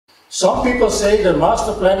Some people say the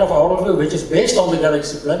master plan of Auroville, which is based on the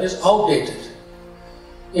galaxy plan, is outdated.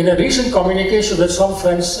 In a recent communication with some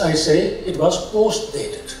friends, I say it was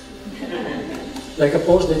post-dated, like a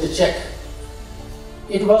post-dated check.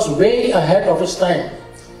 It was way ahead of its time.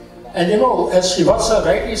 And you know, as Srivatsa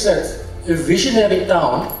rightly said, a visionary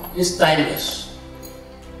town is timeless.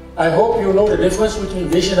 I hope you know the difference between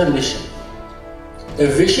vision and mission. A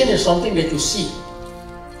vision is something that you see.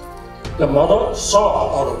 The mother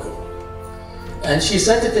saw Auroville, and she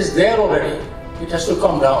said it is there already. It has to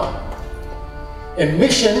come down. A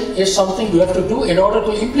mission is something you have to do in order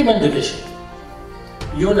to implement the vision.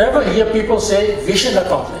 You never hear people say vision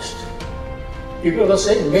accomplished. People will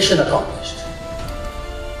say mission accomplished.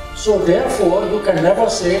 So therefore, you can never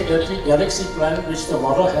say that the galaxy plan which the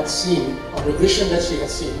mother had seen, or the vision that she had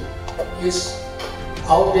seen, is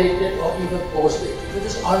outdated or even post-dated. It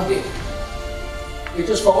is undated. It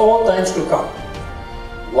is for all times to come.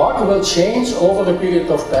 What will change over a period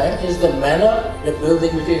of time is the manner, the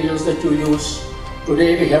building materials that you use.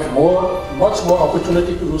 Today we have much more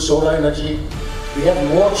opportunity to do solar energy. We have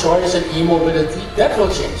more choice in e-mobility. That will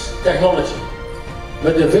change, technology.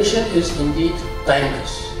 But the vision is indeed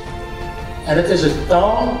timeless. And it is a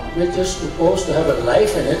town which is supposed to have a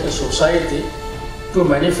life in it, a society, to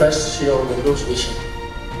manifest Sri Aurobindo's vision.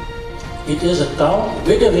 It is a town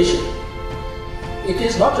with a vision. It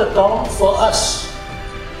is not a town for us.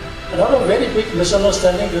 Another very big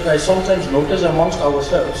misunderstanding that I sometimes notice amongst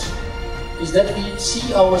ourselves is that we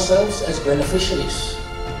see ourselves as beneficiaries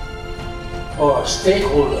or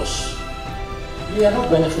stakeholders. We are not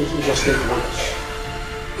beneficiaries or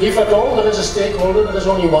stakeholders. If at all there is a stakeholder, there is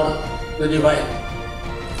only one, the divine.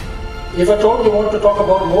 If at all you want to talk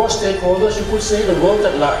about more stakeholders, you could say the world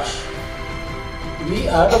at large. We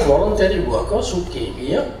are the voluntary workers who came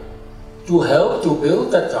here to help to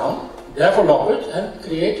build that town, develop it, and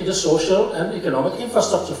create the social and economic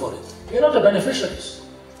infrastructure for it. We are not the beneficiaries.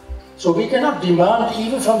 So we cannot demand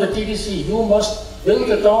even from the TDC, you must build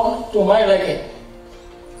the town to my liking.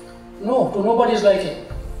 No, to nobody's liking.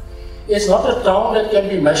 It's not a town that can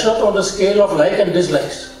be measured on the scale of like and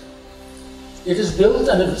dislikes. It is built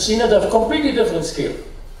and it's seen at a completely different scale.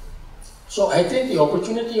 So I think the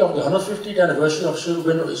opportunity of the 150th anniversary of Sri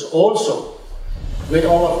Aurobindo is also, with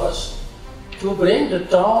all of us, to bring the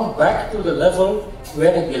town back to the level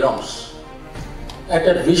where it belongs, at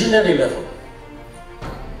that visionary level,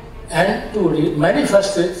 and to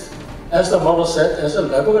manifest it, as the mother said, as a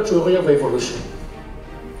laboratory of evolution,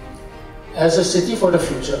 as a city for the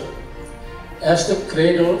future, as the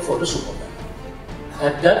cradle for the Superman.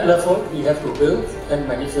 At that level, we have to build and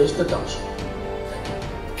manifest the township.